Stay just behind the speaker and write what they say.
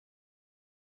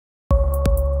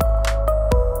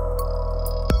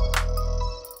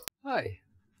Hi.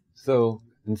 So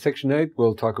in section 8,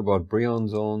 we'll talk about Brillouin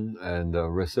zone and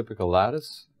reciprocal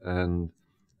lattice. And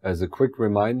as a quick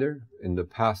reminder, in the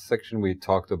past section, we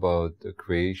talked about the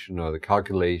creation or the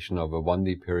calculation of a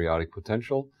 1D periodic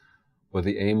potential with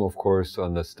the aim, of course, to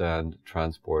understand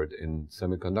transport in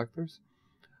semiconductors.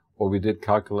 What we did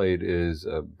calculate is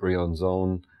a Brillouin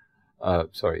zone, a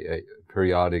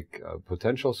periodic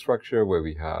potential structure where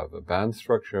we have a band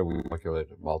structure. We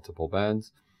calculated multiple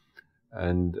bands.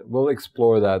 And we'll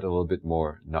explore that a little bit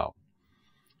more now.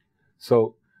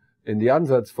 So in the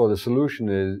ansatz for the solution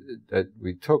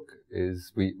we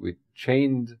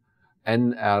chained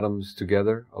n atoms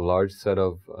together, a large set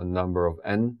of a number of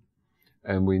n,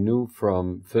 and we knew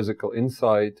from physical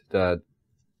insight that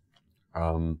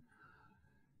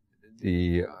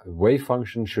the wave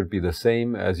function should be the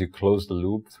same as you close the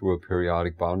loop through a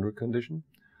periodic boundary condition.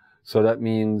 So that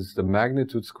means the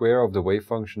magnitude square of the wave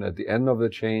function at the end of the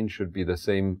chain should be the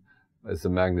same as the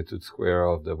magnitude square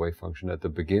of the wave function at the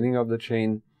beginning of the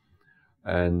chain.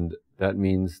 And that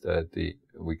means that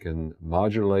we can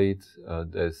modulate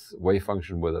this wave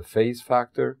function with a phase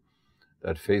factor.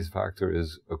 That phase factor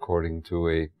is according to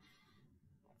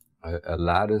a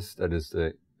lattice that is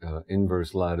the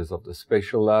inverse lattice of the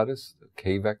spatial lattice, the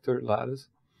k-vector lattice.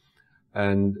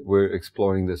 And we're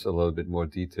exploring this a little bit more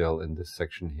detail in this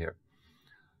section here.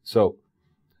 So,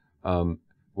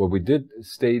 what we did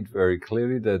state very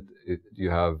clearly that you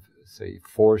have, say,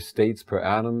 4 states per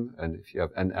atom, and if you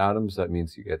have n atoms, that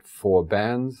means you get 4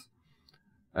 bands,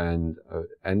 and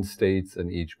n states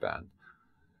in each band.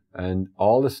 And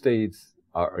all the states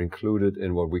are included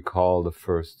in what we call the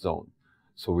first zone.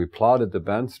 So we plotted the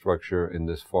band structure in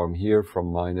this form here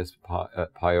from minus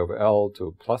pi over L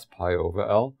to plus pi over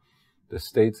L. The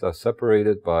states are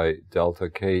separated by delta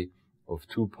k of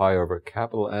 2 pi over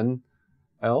capital N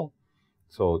L.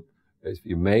 So if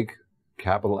you make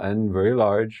capital N very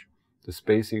large, the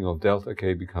spacing of delta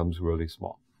k becomes really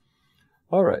small.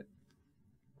 All right.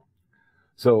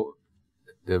 So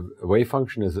the wave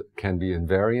function can be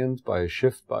invariant by a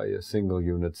shift by a single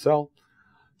unit cell.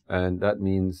 And that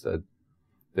means that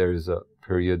there is a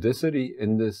periodicity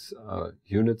in this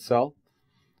unit cell.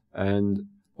 And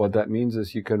what that means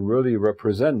is you can really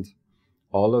represent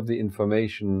all of the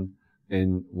information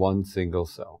in one single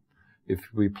cell.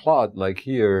 If we plot, like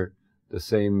here, the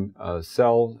same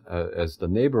cell as the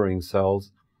neighboring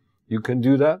cells, you can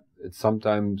do that. It's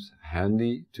sometimes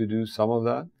handy to do some of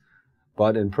that.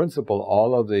 But in principle,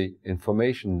 all of the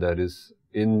information that is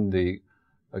in the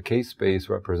k-space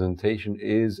representation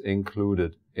is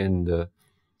included in the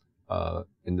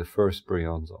first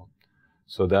Brillouin zone.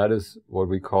 So that is what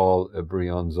we call a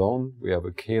Brillouin zone. We have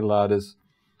a k-lattice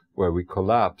where we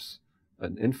collapse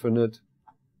an infinite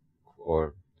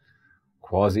or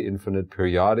quasi-infinite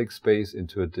periodic space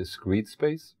into a discrete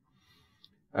space.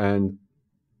 And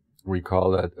we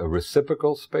call that a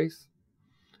reciprocal space.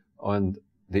 And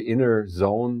the inner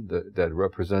zone that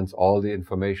represents all the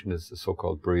information is the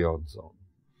so-called Brillouin zone.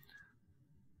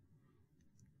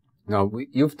 Now,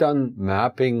 you've done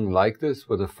mapping like this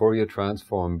with a Fourier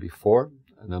transform before.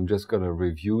 And I'm just going to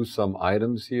review some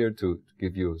items here to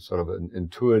give you sort of an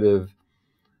intuitive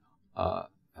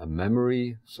a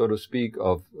memory, so to speak,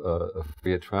 of a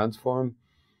Fourier transform.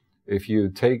 If you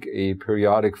take a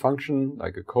periodic function,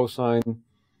 like a cosine,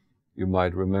 you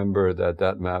might remember that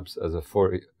that maps as a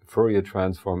Fourier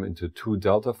transform into 2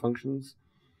 delta functions,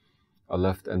 a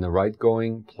left and a right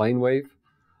going plane wave.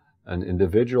 An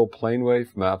individual plane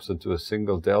wave maps into a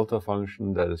single delta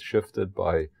function that is shifted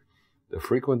by the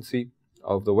frequency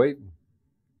of the wave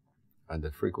and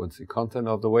the frequency content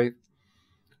of the wave.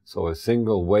 So a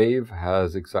single wave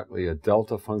has exactly a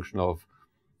delta function of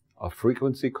a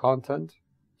frequency content,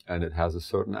 and it has a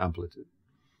certain amplitude.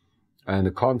 And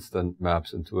a constant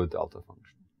maps into a delta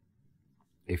function.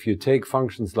 If you take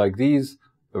functions like these,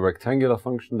 a rectangular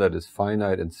function that is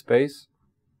finite in space,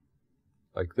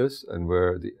 like this, and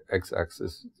where the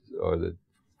x-axis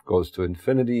goes to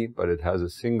infinity, but it has a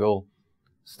single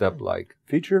step-like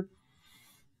feature,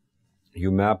 you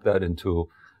map that in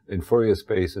Fourier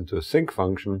space into a sinc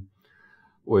function,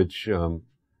 which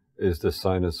is the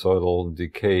sinusoidal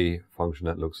decay function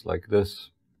that looks like this.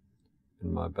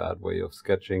 In my bad way of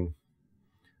sketching,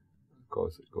 of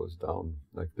course, it goes down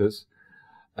like this,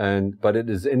 but it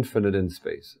is infinite in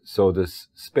space. So this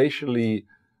spatially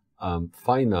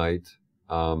finite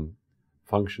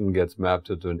function gets mapped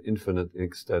into an infinite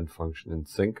extent function in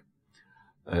sinc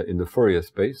in the Fourier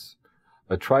space.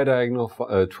 A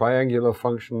triangular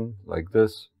function like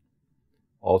this,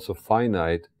 also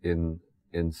finite in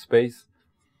space,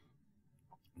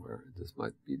 where this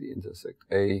might be the intersect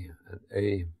A and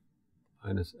A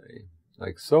minus A,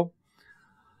 like so.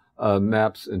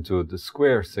 maps into the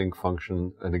square sinc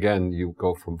function, and again, you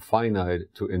go from finite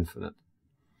to infinite.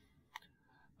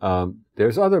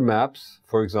 There's other maps,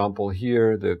 for example,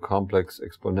 here, the complex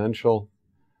exponential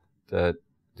that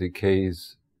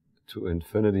decays to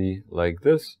infinity like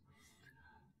this.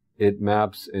 It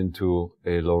maps into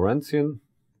a Lorentzian.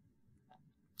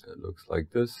 It looks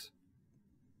like this,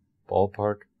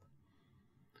 ballpark.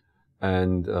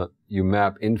 And you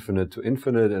map infinite to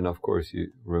infinite, and of course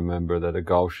you remember that a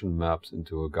Gaussian maps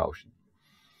into a Gaussian.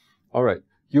 All right,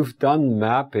 you've done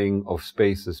mapping of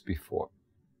spaces before.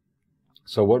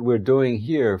 So what we're doing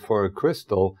here for a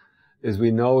crystal is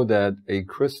we know that a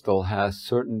crystal has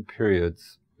certain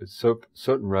periods, with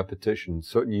certain repetitions,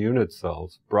 certain unit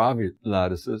cells, Brillouin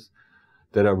lattices,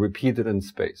 that are repeated in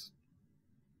space.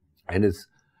 And it's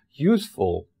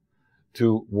useful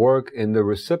to work in the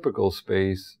reciprocal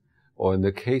space or in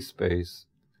the K-space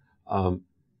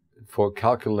for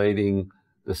calculating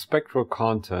the spectral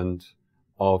content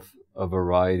of a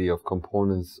variety of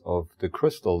components of the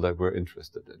crystal that we're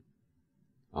interested in.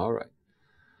 All right.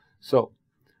 So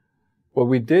what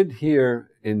we did here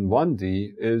in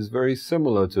 1D is very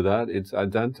similar to that. It's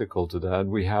identical to that.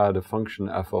 We had a function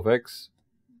f of x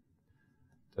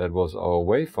that was our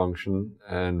wave function,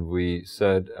 and we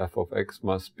said f of x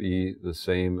must be the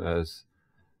same as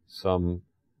some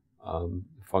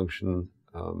function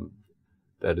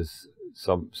that is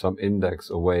some index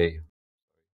away,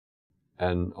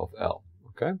 n of L.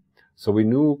 Okay, so we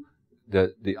knew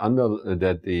that the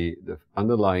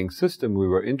underlying system we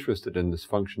were interested in, this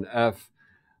function f,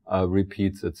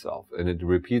 repeats itself, and it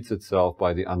repeats itself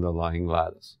by the underlying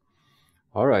lattice.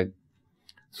 All right,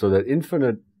 so that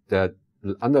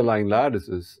the underlying lattice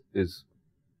is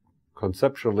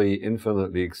conceptually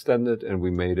infinitely extended, and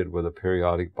we made it with a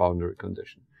periodic boundary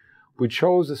condition. We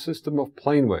chose a system of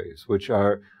plane waves, which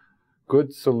are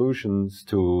good solutions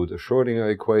to the Schrödinger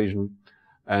equation,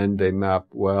 and they map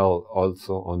well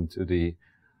also onto the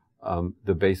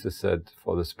basis set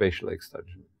for the spatial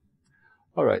extension.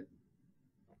 All right,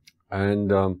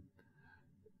 and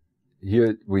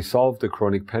here we solved the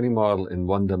chronic penny model in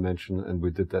one dimension, and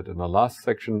we did that in the last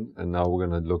section, and now we're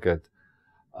going to look at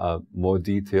more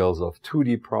details of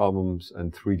 2D problems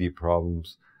and 3D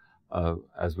problems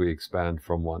as we expand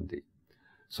from 1D.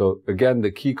 So again,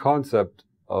 the key concept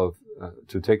of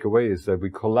to take away is that we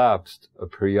collapsed a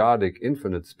periodic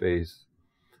infinite space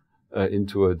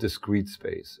into a discrete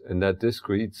space, and that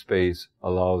discrete space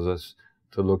allows us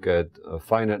to look at a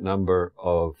finite number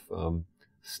of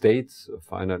states, a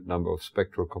finite number of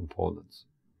spectral components.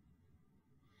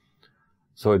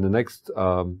 So in the next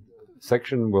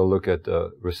section, we'll look at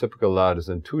the reciprocal lattice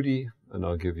in 2D, and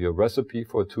I'll give you a recipe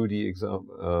for 2D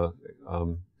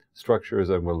structures,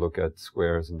 and we'll look at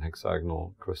squares and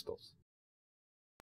hexagonal crystals.